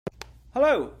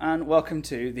Hello and welcome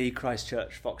to the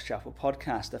Christchurch Fox Chapel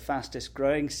podcast, the fastest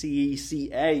growing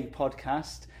CECA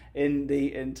podcast in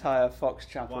the entire Fox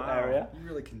Chapel area. You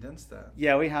really condensed that.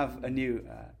 Yeah, we have a new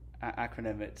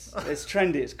acronym. It's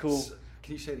trendy. It's cool.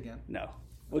 Can you say it again? No,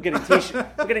 we're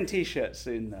getting t-shirts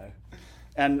soon though,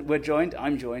 and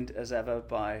I'm joined as ever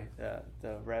by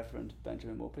the Reverend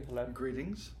Benjamin Morphy. Hello.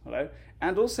 Greetings. Hello,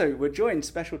 and also we're joined,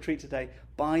 special treat today,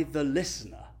 by the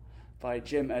listener, by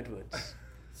Jim Edwards.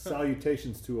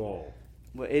 Salutations to all.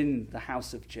 We're in the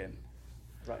house of Jim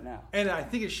right now. And I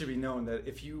think it should be known that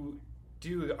if you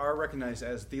are recognized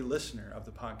as the listener of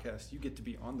the podcast, you get to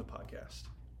be on the podcast.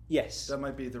 Yes. That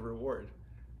might be the reward.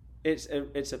 It's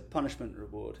a punishment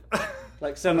reward.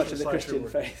 Like so much of the Christian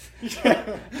faith.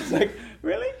 Yeah. It's like,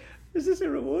 really? Is this a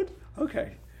reward?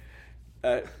 Okay.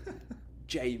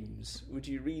 James, would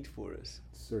you read for us?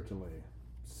 Certainly.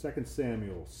 2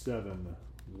 Samuel 7,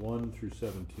 1 through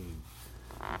 17.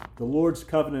 The Lord's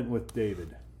covenant with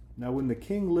David. Now when the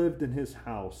king lived in his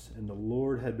house, and the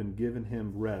Lord had been given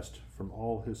him rest from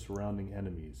all his surrounding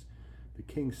enemies, the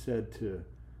king said to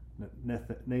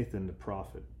Nathan the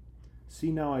prophet, "See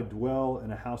now I dwell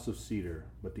in a house of cedar,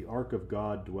 but the ark of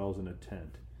God dwells in a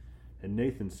tent." And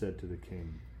Nathan said to the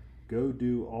king, "Go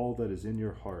do all that is in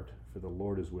your heart, for the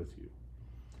Lord is with you."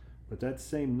 But that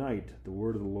same night the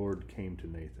word of the Lord came to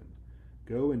Nathan.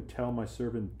 "Go and tell my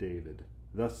servant David,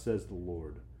 thus says the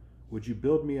Lord, would you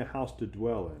build me a house to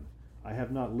dwell in? I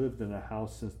have not lived in a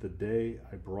house since the day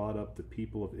I brought up the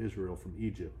people of Israel from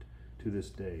Egypt to this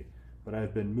day, but I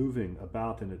have been moving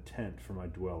about in a tent for my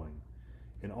dwelling.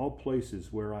 In all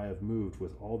places where I have moved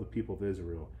with all the people of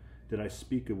Israel, did I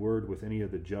speak a word with any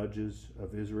of the judges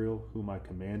of Israel, whom I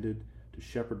commanded to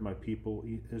shepherd my people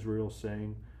Israel,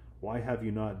 saying, why have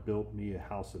you not built me a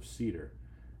house of cedar?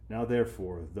 Now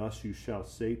therefore, thus you shall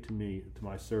say to me, to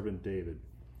my servant David,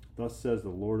 thus says the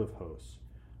Lord of hosts,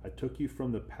 I took you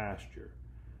from the pasture,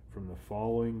 from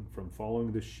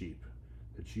following the sheep,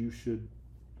 that you should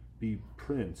be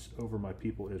prince over my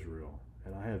people Israel.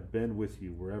 And I have been with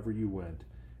you wherever you went,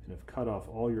 and have cut off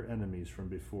all your enemies from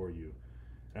before you.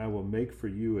 And I will make for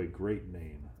you a great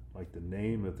name, like the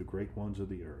name of the great ones of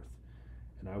the earth.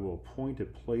 And I will appoint a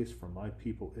place for my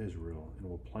people Israel, and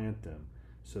will plant them,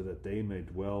 so that they may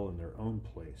dwell in their own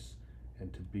place,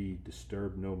 and to be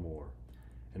disturbed no more.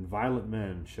 And violent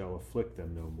men shall afflict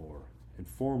them no more. And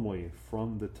formerly,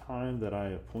 from the time that I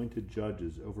appointed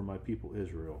judges over my people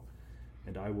Israel,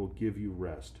 and I will give you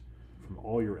rest from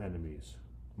all your enemies.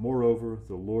 Moreover,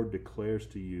 the Lord declares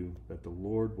to you that the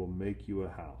Lord will make you a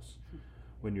house.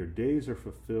 When your days are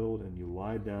fulfilled and you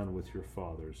lie down with your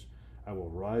fathers, I will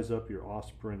rise up your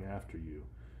offspring after you,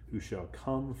 who shall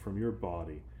come from your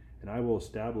body, and I will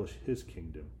establish his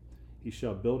kingdom. He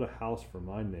shall build a house for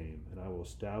my name, and I will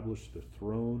establish the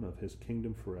throne of his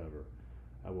kingdom forever.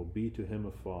 I will be to him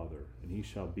a father, and he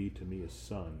shall be to me a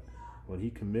son. When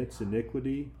he commits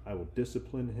iniquity, I will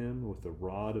discipline him with the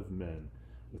rod of men,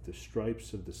 with the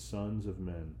stripes of the sons of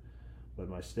men. But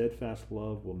my steadfast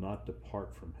love will not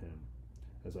depart from him,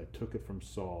 as I took it from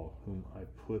Saul, whom I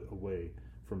put away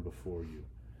from before you.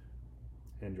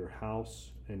 And your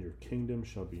house and your kingdom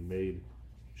shall be made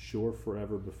sure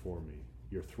forever before me.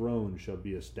 Your throne shall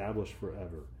be established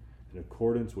forever. In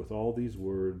accordance with all these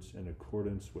words, in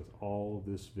accordance with all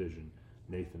this vision,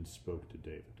 Nathan spoke to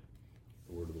David.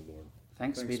 The word of the Lord.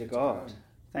 Thanks be to God.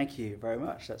 Thank you very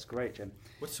much. That's great, Jim.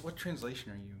 What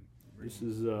translation are you reading? This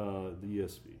is the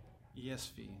ESV.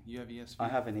 ESV. You have ESV? I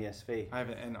have an ESV. I have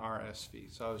an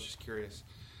NRSV, so I was just curious.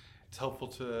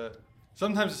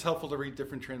 Sometimes it's helpful to read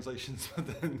different translations,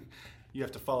 but then you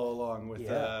have to follow along with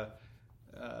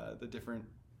the different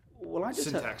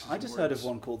syntaxes. I just heard of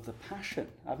one called The Passion.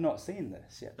 I've not seen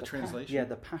this yet. The translation? Yeah,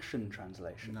 The Passion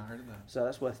translation. I've not heard of that. So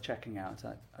that's worth checking out.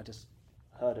 I just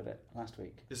heard of it last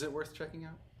week. Is it worth checking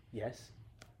out? Yes.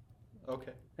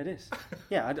 Okay. It is.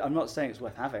 Yeah, I'm not saying it's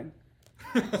worth having.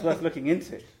 It's worth looking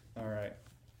into. All right.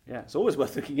 Yeah, it's always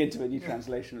worth looking into a new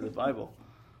translation of the Bible.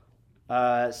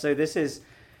 So this is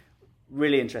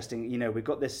really interesting. You know, we've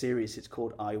got this series, it's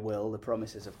called I Will, the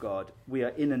Promises of God. We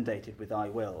are inundated with I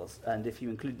wills, and if you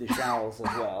include the shalls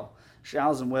as well,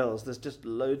 shalls and wills, there's just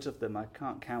loads of them. I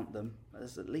can't count them.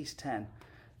 There's at least 10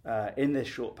 in this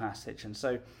short passage. And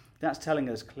so that's telling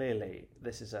us clearly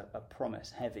this is a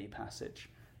promise-heavy passage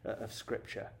of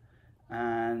Scripture.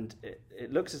 And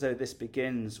it looks as though this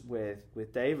begins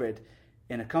with David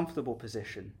in a comfortable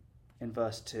position. In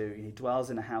verse 2, he dwells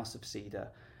in a house of cedar,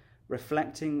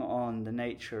 reflecting on the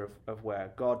nature of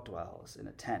where God dwells in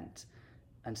a tent,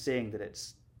 and seeing that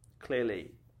it's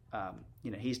clearly,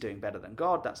 he's doing better than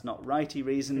God. That's not right, he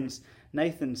reasons.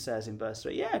 Nathan says in verse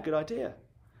 3, yeah, good idea.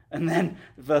 And then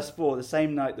verse 4, the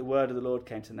same night the word of the Lord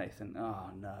came to Nathan.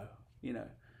 Oh no,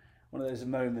 one of those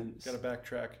moments. Got to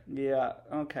backtrack. Yeah,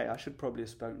 okay, I should probably have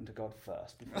spoken to God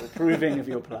first before approving of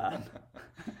your plan.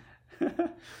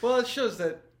 Well, it shows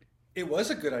that it was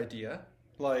a good idea.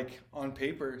 Like on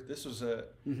paper, this was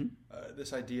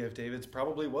this idea of David's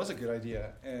probably was a good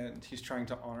idea, and he's trying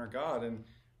to honor God. And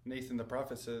Nathan the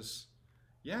prophet says,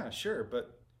 "Yeah, sure,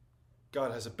 but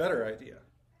God has a better idea."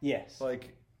 Yes.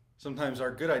 Like sometimes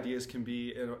our good ideas can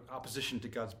be in opposition to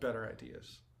God's better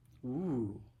ideas.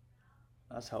 Ooh,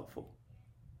 that's helpful.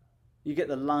 You get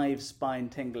the live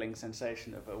spine-tingling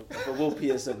sensation of a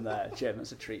Wolfeism there, Jim.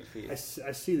 It's a treat for you. I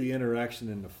see the interaction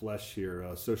in the flesh here,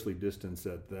 socially distanced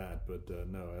at that, but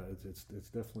no, it's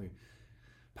definitely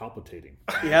palpitating.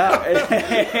 Yeah.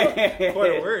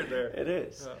 Quite a word there. It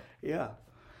is. Yeah.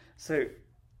 So,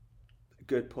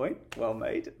 good point. Well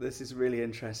made. This is really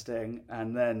interesting.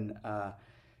 And then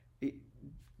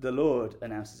the Lord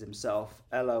announces himself,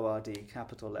 Lord,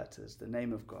 capital letters, the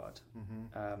name of God.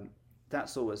 Mm-hmm.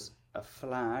 That's always a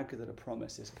flag that a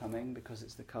promise is coming because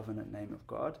it's the covenant name of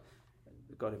God.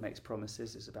 The God who makes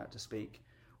promises is about to speak.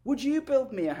 Would you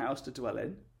build me a house to dwell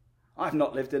in? I've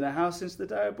not lived in a house since the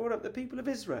day I brought up the people of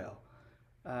Israel.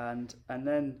 And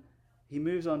then he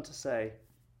moves on to say,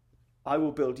 I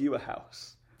will build you a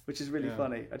house, which is really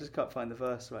funny. I just can't find the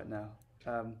verse right now.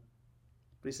 But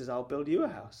he says, I'll build you a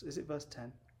house. Is it verse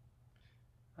 10?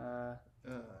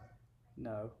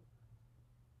 No.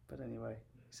 But anyway,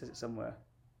 he says it somewhere.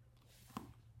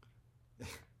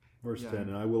 Verse 10,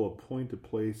 and I will appoint a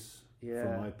place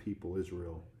for my people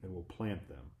Israel, and will plant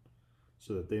them,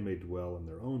 so that they may dwell in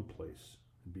their own place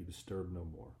and be disturbed no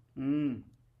more.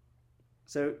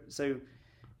 So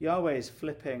Yahweh is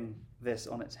flipping this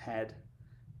on its head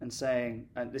and saying,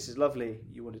 and this is lovely,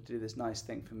 you wanted to do this nice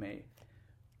thing for me,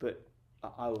 but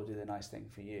I will do the nice thing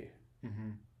for you.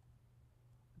 Mm-hmm.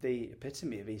 The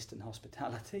epitome of Eastern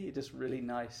hospitality, just really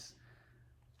nice,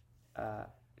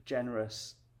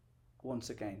 generous,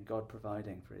 once again, God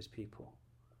providing for his people.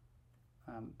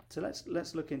 So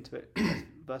let's look into it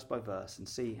verse by verse and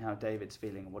see how David's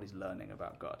feeling and what he's learning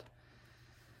about God.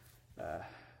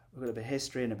 We've got a bit of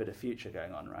history and a bit of future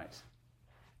going on, right?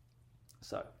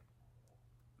 So,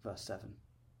 verse 7.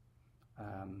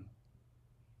 I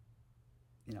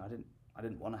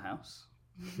didn't want a house.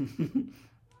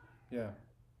 Yeah.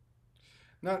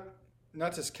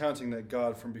 Not discounting that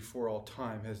God from before all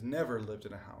time has never lived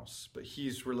in a house, but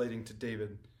he's relating to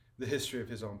David the history of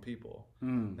his own people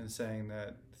and saying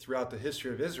that throughout the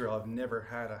history of Israel, I've never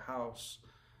had a house.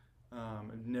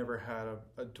 I've never had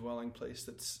a dwelling place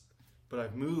but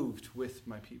I've moved with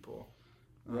my people.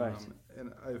 Right.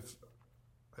 And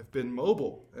I've been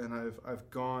mobile, and I've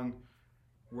gone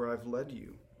where I've led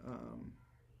you.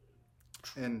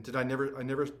 And did I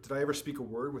ever speak a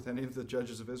word with any of the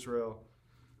judges of Israel?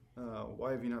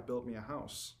 Why have you not built me a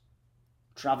house?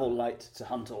 Travel light to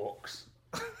hunt orcs.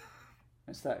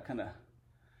 It's that kind of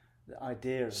the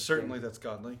idea of certainly that's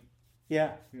godly.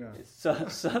 Yeah.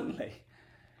 Certainly.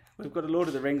 We've got a Lord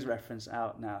of the Rings reference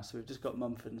out now, so we've just got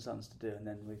Mumford and Sons to do, and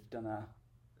then we've done our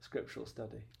scriptural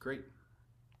study. Great.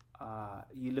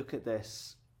 You look at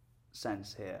this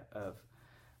sense here of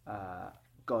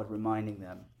God reminding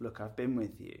them, look, I've been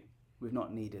with you. We've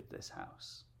not needed this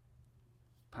house.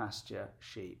 Pasture,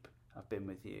 sheep, I've been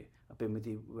with you. I've been with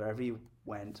you wherever you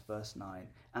went, verse 9,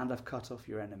 and I've cut off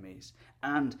your enemies.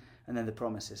 And then the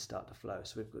promises start to flow.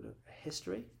 So we've got a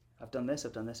history. I've done this,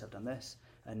 I've done this, I've done this.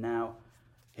 And now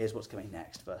here's what's coming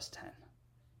next, verse 10.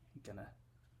 I'm going to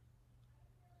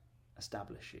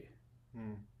establish you.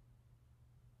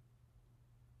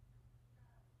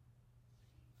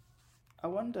 I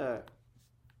wonder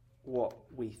what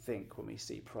we think when we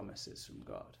see promises from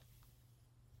God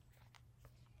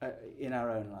in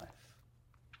our own life.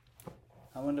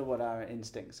 I wonder what our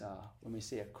instincts are when we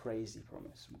see a crazy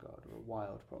promise from God, or a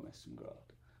wild promise from God,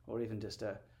 or even just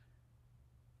a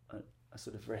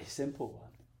sort of very simple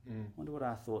one. I wonder what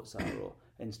our thoughts are or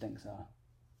instincts are.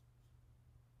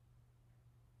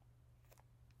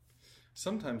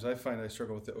 Sometimes I find I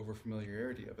struggle with the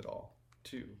overfamiliarity of it all,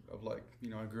 too. Of I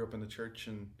grew up in the church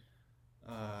and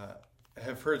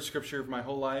have heard scripture my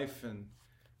whole life and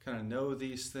kind of know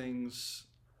these things,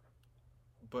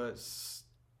 but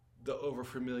the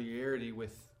overfamiliarity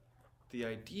with the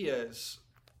ideas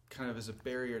kind of is a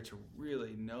barrier to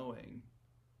really knowing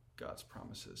God's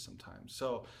promises sometimes.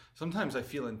 So sometimes I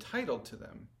feel entitled to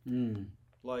them.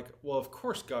 Like, well, of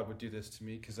course God would do this to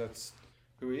me because that's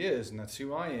who he is and that's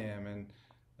who I am. And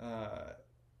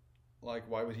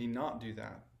why would he not do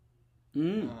that?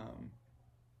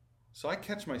 So I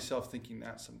catch myself thinking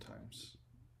that sometimes.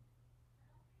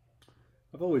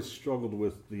 I've always struggled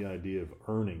with the idea of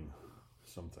earning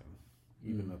something,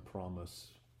 even a promise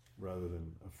rather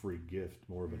than a free gift,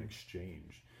 more of an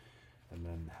exchange, and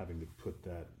then having to put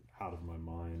that out of my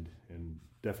mind. And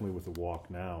definitely with the walk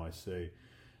now, I say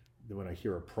that when I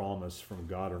hear a promise from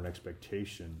God or an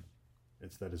expectation,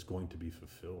 it's that it's going to be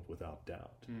fulfilled without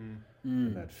doubt,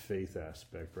 and that faith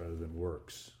aspect rather than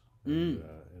works. And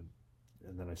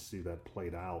then I see that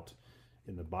played out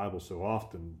in the Bible so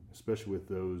often, especially with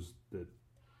those that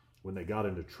when they got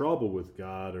into trouble with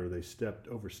God or they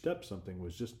overstepped something,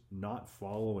 was just not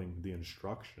following the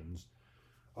instructions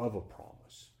of a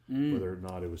promise, whether or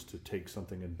not it was to take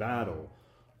something in battle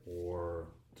or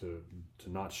to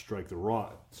not strike the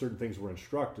rock. Certain things were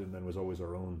instructed, and then was always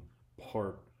our own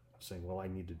part of saying, well, I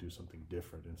need to do something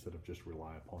different instead of just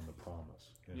rely upon the promise.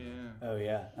 Yeah. Oh,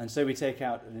 yeah. And so we take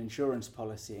out an insurance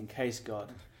policy in case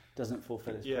God doesn't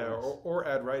fulfill his promise. Or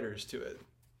add writers to it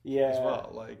as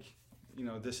well. Like,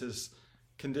 this is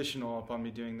conditional upon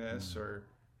me doing this or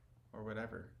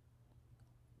whatever.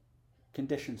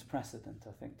 Conditions precedent,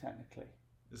 I think, technically.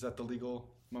 Is that the legal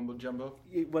mumbo jumbo?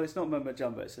 Well, it's not mumbo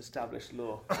jumbo, it's established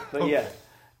law. But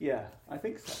yeah, I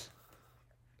think so.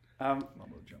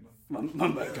 Mumbo jumbo.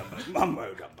 Mumbo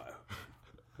jumbo.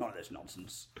 None of this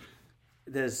nonsense.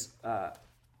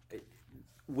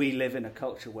 We live in a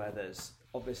culture where there's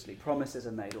obviously promises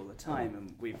are made all the time,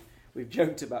 and we've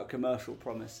joked about commercial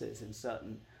promises in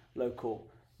certain local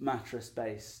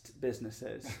mattress-based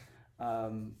businesses,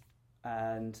 and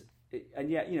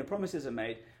yet promises are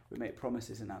made. We make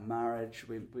promises in our marriage.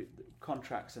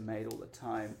 Contracts are made all the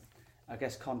time. I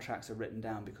guess contracts are written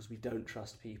down because we don't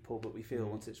trust people, but we feel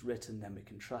once it's written, then we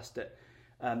can trust it.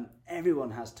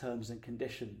 Everyone has terms and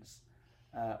conditions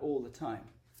all the time,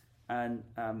 and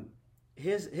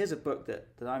here's a book that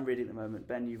I'm reading at the moment.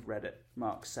 Ben, you've read it.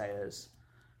 Mark Sayers,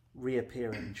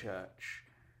 Reappearing Church,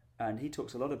 and he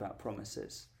talks a lot about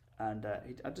promises. And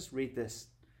I'll just read this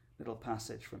little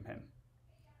passage from him.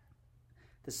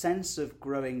 The sense of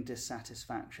growing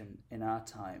dissatisfaction in our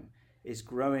time is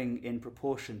growing in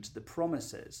proportion to the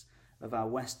promises of our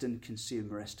Western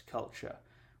consumerist culture,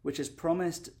 which has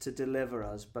promised to deliver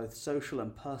us both social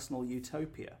and personal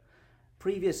utopia.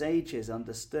 Previous ages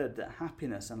understood that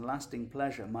happiness and lasting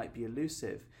pleasure might be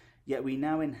elusive, yet we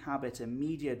now inhabit a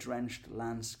media-drenched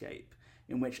landscape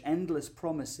in which endless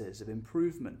promises of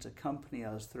improvement accompany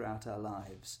us throughout our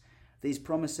lives. These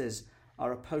promises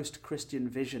are a post-Christian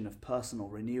vision of personal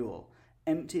renewal.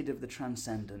 Emptied of the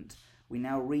transcendent, we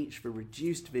now reach for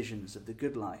reduced visions of the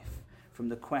good life, from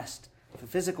the quest for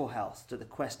physical health to the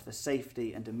quest for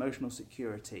safety and emotional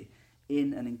security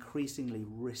in an increasingly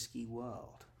risky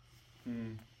world.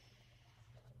 You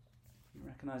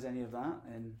recognise any of that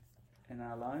in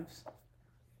our lives?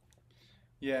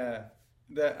 Yeah,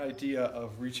 that idea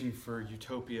of reaching for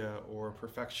utopia or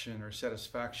perfection or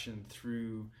satisfaction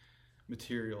through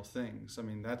material things. I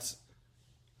mean, that's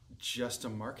just a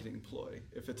marketing ploy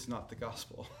if it's not the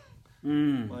gospel.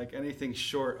 Like anything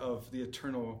short of the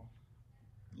eternal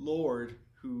Lord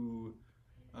who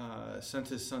sent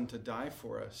his son to die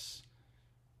for us,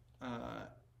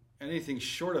 anything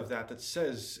short of that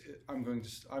says I'm going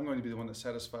to be the one that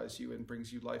satisfies you and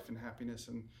brings you life and happiness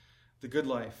and the good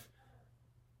life,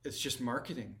 it's just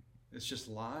marketing. It's just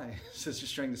lies. It's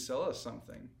just trying to sell us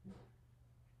something.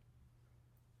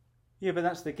 Yeah, but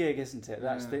that's the gig, isn't it?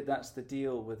 That's the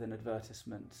deal with an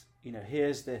advertisement.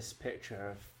 Here's this picture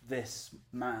of this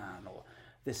man or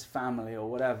this family or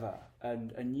whatever,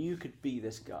 and you could be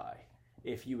this guy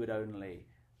if you would only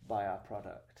buy our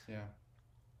product. Yeah.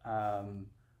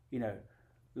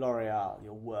 L'Oreal,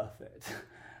 you're worth it.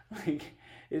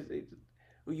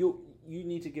 You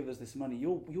need to give us this money.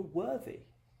 You're worthy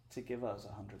to give us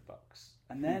 $100,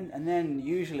 and then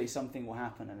usually something will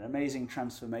happen. An amazing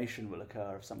transformation will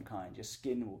occur of some kind. Your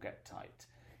skin will get tight,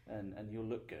 and you'll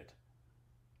look good.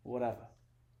 Whatever.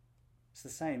 It's the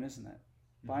same, isn't it?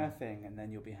 Buy a thing, and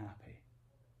then you'll be happy.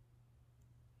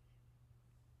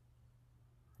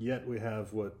 Yet we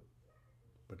have what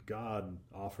God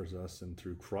offers us, and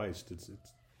through Christ, it's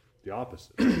the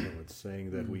opposite. It's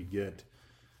saying that we get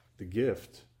the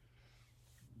gift,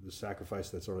 the sacrifice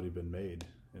that's already been made,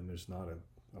 and there's not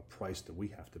a price that we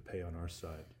have to pay on our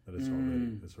side. That it's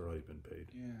already been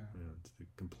paid. Yeah. It's the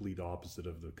complete opposite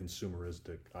of the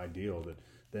consumeristic ideal that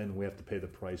then we have to pay the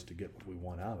price to get what we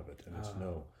want out of it, and it's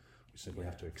no. We simply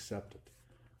have to accept it,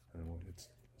 and it's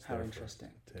how interesting.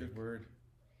 Good word.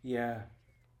 Yeah.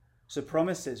 So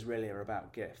promises really are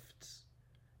about gifts,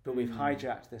 but we've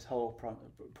hijacked this whole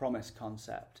promise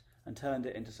concept and turned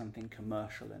it into something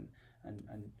commercial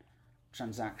and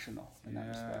transactional in that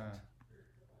respect.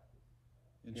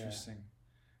 Interesting.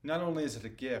 not only is it a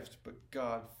gift, but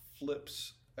God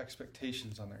flips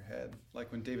expectations on their head.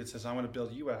 Like when David says, I want to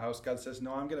build you a house, God says,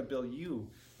 no, I'm going to build you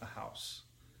a house.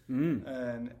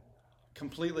 And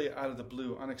completely out of the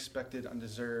blue, unexpected,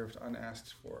 undeserved,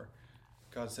 unasked for,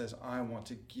 God says, I want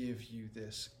to give you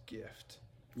this gift.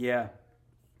 Yeah,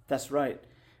 that's right.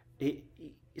 We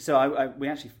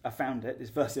actually found it. It's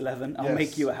verse 11. I'll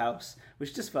make you a house, which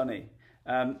is just funny.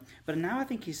 But now I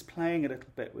think he's playing a little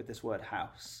bit with this word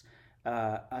house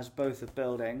as both a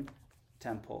building,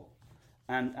 temple,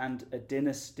 and a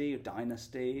dynasty of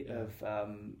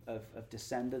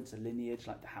descendants, a lineage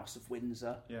like the House of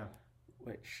Windsor,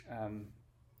 which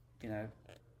the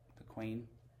Queen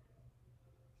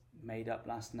made up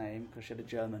last name because she had a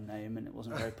German name and it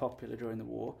wasn't very popular during the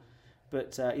war.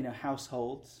 But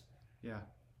households. Yeah.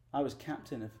 I was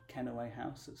captain of Kennoway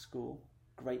House at school,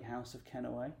 Great House of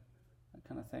Kennoway, that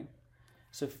kind of thing.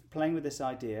 So playing with this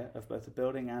idea of both a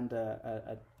building and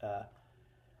a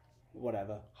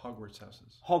Hogwarts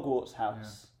houses. Hogwarts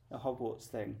house, a Hogwarts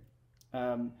thing.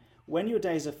 When your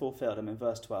days are fulfilled, I'm in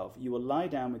verse 12, you will lie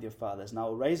down with your fathers, and I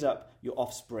will raise up your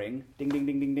offspring. Ding, ding,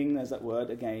 ding, ding, ding. There's that word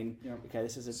again. Yeah. Okay,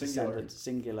 this is a descendant,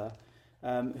 singular.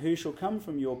 Who shall come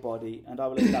from your body, and I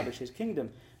will establish his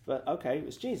kingdom. But okay,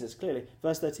 it's Jesus, clearly.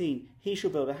 Verse 13, he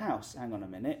shall build a house. Hang on a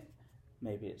minute.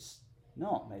 Maybe it's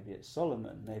not. Maybe it's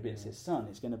Solomon. Maybe it's his son.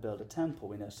 He's going to build a temple.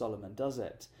 We know Solomon does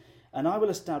it. And I will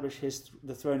establish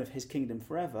the throne of his kingdom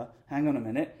forever. Hang on a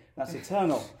minute, that's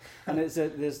eternal. And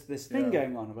there's this thing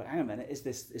going on about, hang on a minute, is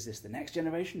this the next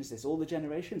generation? Is this all the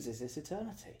generations? Is this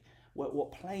eternity?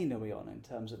 What plane are we on in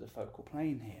terms of the focal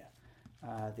plane here?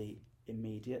 The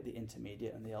immediate, the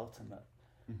intermediate, and the ultimate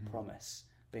promise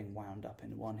being wound up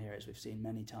in one here, as we've seen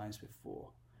many times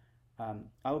before.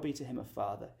 I will be to him a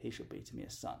father, he shall be to me a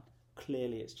son.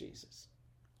 Clearly it's Jesus.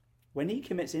 When he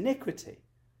commits iniquity,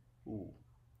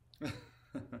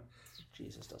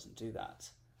 Jesus doesn't do that.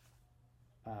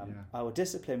 I will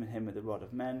discipline him with the rod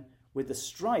of men, with the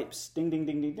stripes. Ding, ding,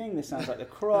 ding, ding, ding. This sounds like the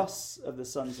cross of the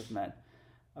sons of men.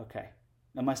 Okay.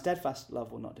 And my steadfast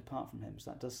love will not depart from him.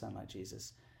 So that does sound like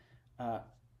Jesus.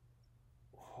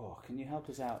 Can you help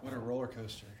us out? What a roller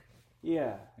coaster.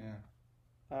 Yeah.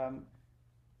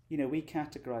 We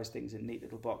categorize things in neat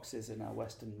little boxes in our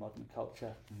Western modern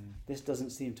culture. This doesn't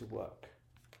seem to work.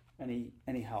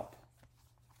 Any help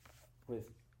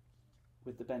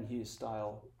with the Ben Hughes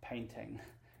style painting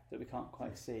that we can't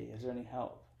quite see? Is there any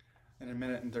help? In a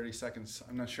minute and 30 seconds.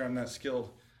 I'm not sure I'm that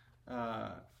skilled.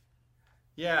 A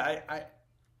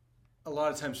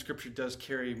lot of times Scripture does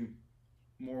carry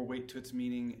more weight to its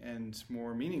meaning and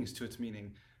more meanings to its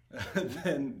meaning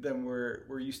than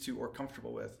we're used to or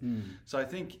comfortable with. So I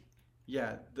think,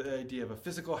 the idea of a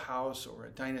physical house or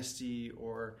a dynasty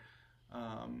or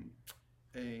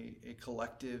a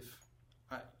collective,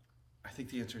 I think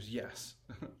the answer is yes.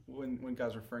 when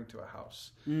God's referring to a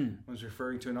house, when he's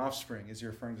referring to an offspring, is he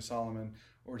referring to Solomon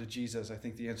or to Jesus? I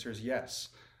think the answer is yes.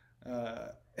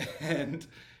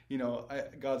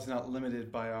 God's not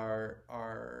limited by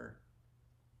our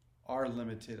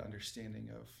limited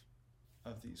understanding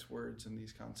of these words and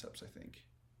these concepts, I think.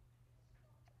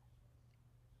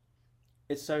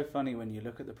 It's so funny when you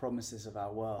look at the promises of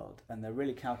our world, and they're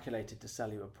really calculated to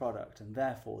sell you a product, and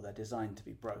therefore they're designed to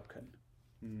be broken.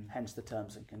 Hence the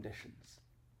terms and conditions.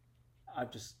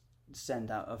 I've just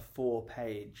sent out a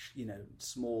 4-page,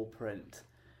 small print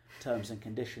terms and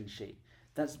conditions sheet.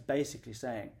 That's basically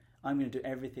saying, I'm going to do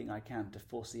everything I can to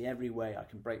foresee every way I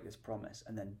can break this promise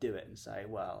and then do it and say,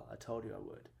 well, I told you I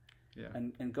would. Yeah.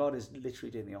 And God is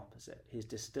literally doing the opposite. He's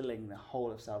distilling the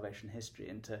whole of salvation history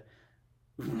into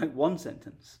like one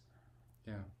sentence.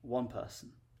 Yeah. One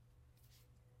person.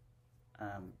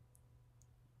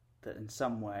 That in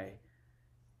some way,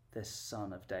 this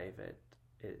son of David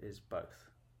is both.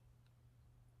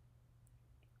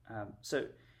 So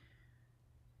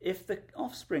if the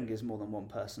offspring is more than one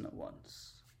person at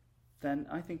once, then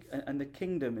I think, and the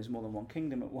kingdom is more than one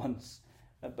kingdom at once,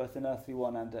 both an earthly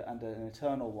one and an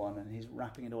eternal one, and he's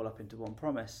wrapping it all up into one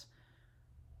promise,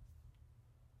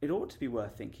 it ought to be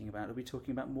worth thinking about. Are we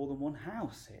talking about more than one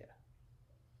house here?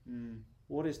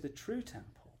 What is the true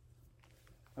temple?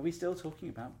 Are we still talking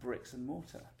about bricks and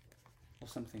mortar or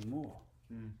something more?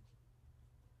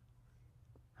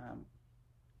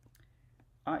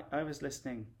 I was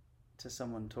listening to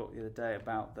someone talk the other day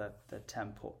about the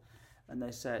temple, and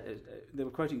they said, they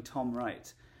were quoting Tom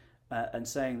Wright and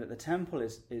saying that the temple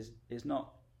is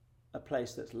not a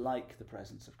place that's like the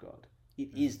presence of God. It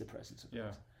is the presence of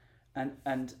God.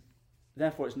 And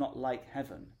therefore it's not like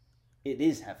heaven. It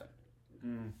is heaven.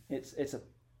 It's a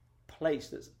place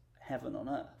that's heaven on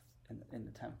earth in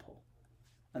the temple.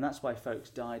 And that's why folks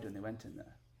died when they went in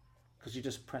there. because you're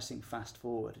just pressing fast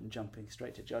forward and jumping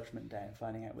straight to Judgment Day and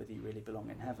finding out whether you really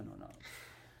belong in heaven or not.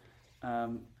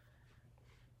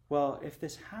 Well, if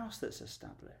this house that's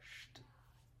established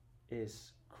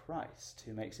is Christ,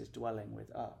 who makes his dwelling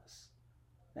with us,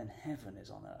 then heaven is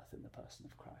on earth in the person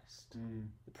of Christ.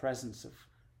 The presence of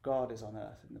God is on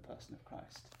earth in the person of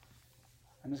Christ.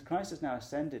 And as Christ has now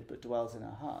ascended but dwells in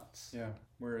our hearts. Yeah.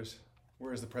 Where is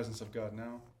the presence of God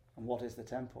now? And what is the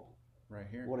temple? Right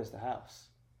here. What is the house?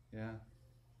 Yeah.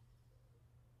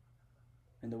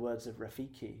 In the words of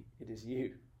Rafiki, it is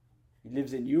you. He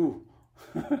lives in you.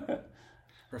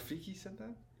 Rafiki said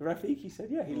that? Rafiki said,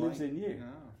 yeah, he lives in you. No.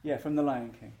 Yeah, from The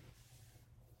Lion King.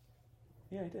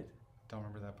 Yeah, he did. Don't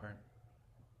remember that part.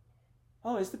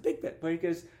 Oh, it's the big bit where he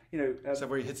goes, Is that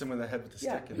where he hits him with the head with the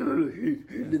yeah, stick? And...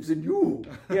 he lives in you.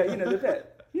 Yeah, you know the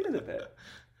bit. You know the bit.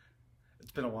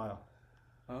 It's been a while.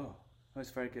 Oh, it's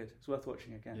very good. It's worth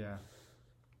watching again. Yeah.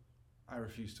 I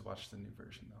refuse to watch the new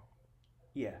version, though.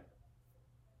 Yeah.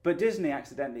 But Disney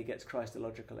accidentally gets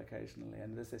Christological occasionally,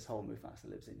 and there's this whole Mufasa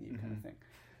lives in you kind of thing.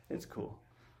 It's cool.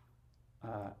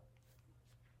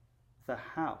 The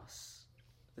house,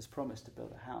 this promise to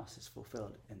build a house, is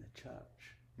fulfilled in the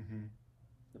church,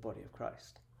 the body of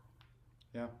Christ.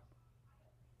 Yeah.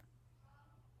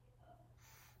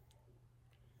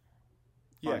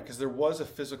 Yeah, because there was a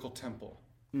physical temple.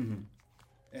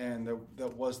 And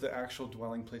that was the actual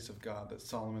dwelling place of God that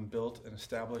Solomon built and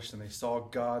established, and they saw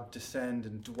God descend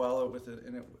and dwell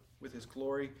in it with his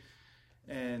glory.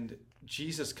 And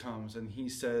Jesus comes and he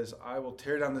says, I will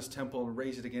tear down this temple and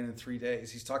raise it again in 3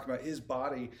 days. He's talking about his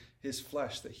body, his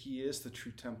flesh, that he is the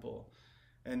true temple.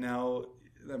 And now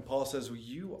then Paul says, well,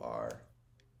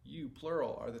 you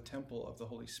plural, are the temple of the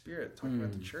Holy Spirit, talking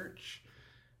about the church.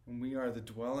 And we are the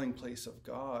dwelling place of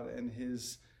God and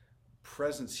his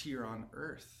presence here on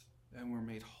earth, and we're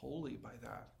made holy by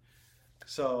that.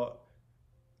 So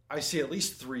I see at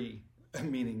least 3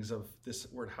 meanings of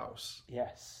this word house.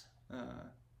 Yes.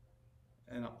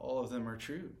 And all of them are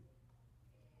true.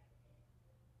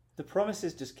 The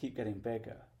promises just keep getting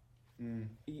bigger.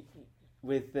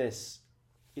 With this,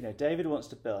 David wants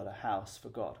to build a house for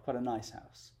God, quite a nice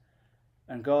house.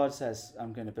 And God says,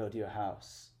 I'm going to build you a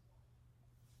house.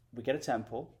 We get a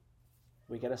temple,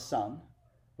 we get a son,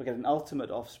 we get an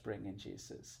ultimate offspring in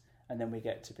Jesus, and then we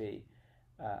get to be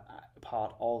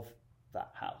part of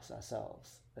that house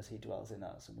ourselves as he dwells in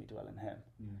us and we dwell in him.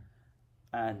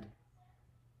 And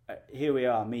here we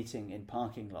are meeting in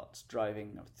parking lots,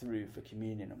 driving through for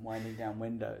communion and winding down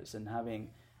windows and having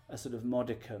a sort of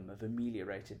modicum of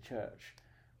ameliorated church.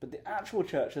 But the actual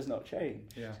church has not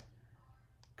changed. Yeah.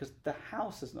 Because the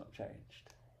house has not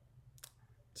changed.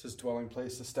 It's his dwelling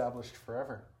place established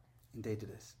forever. Indeed it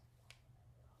is.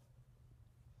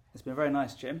 It's been very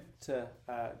nice, Jim, to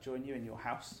join you in your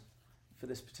house for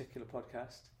this particular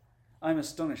podcast. I'm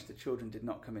astonished that children did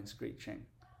not come in screeching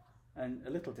and a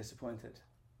little disappointed.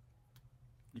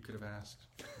 You could have asked.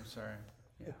 I'm sorry.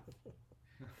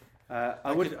 Yeah.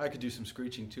 I could do some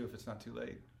screeching too if it's not too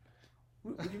late.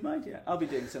 Would you mind? Yeah, I'll be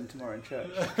doing some tomorrow in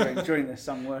church during the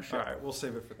sung worship. All right, we'll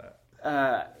save it for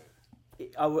that.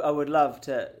 I would love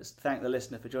to thank the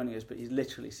listener for joining us, but he's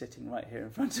literally sitting right here in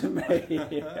front of me.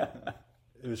 Yeah.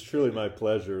 It was truly my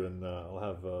pleasure, and I'll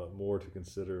have more to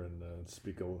consider and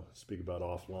speak about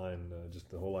offline. Just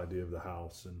the whole idea of the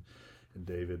house and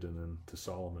David, and then to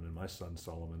Solomon and my son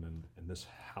Solomon, and this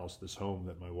house, this home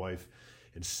that my wife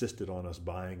insisted on us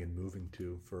buying and moving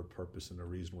to for a purpose and a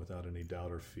reason without any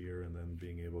doubt or fear, and then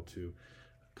being able to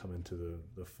come into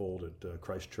the fold at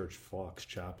Christ Church Fox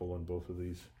Chapel, and both of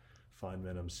these fine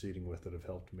men I'm seating with that have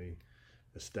helped me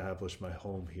establish my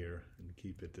home here and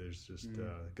keep it. There's just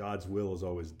God's will is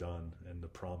always done, and the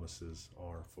promises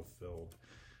are fulfilled,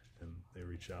 and they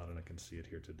reach out, and I can see it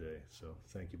here today. So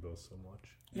thank you both so much.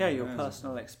 Yeah, your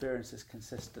personal experience is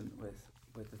consistent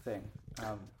with the thing,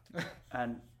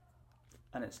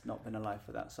 and it's not been a life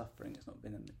without suffering. It's not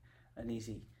been an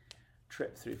easy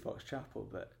trip through Fox Chapel,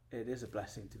 but it is a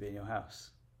blessing to be in your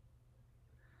house.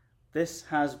 This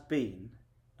has been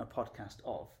a podcast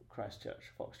of Christ Church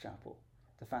Fox Chapel,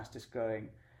 the fastest growing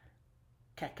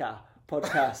Keka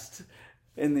podcast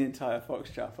in the entire Fox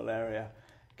Chapel area.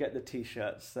 Get the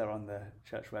t-shirts, they're on the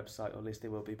church website, or at least they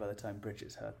will be by the time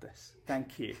Bridget's heard this.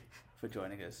 Thank you for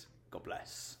joining us. God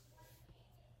bless.